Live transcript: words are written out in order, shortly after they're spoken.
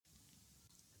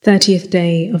30th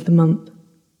day of the month.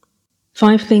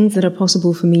 5 things that are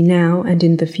possible for me now and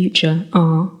in the future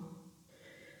are.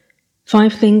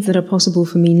 5 things that are possible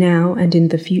for me now and in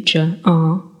the future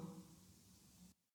are.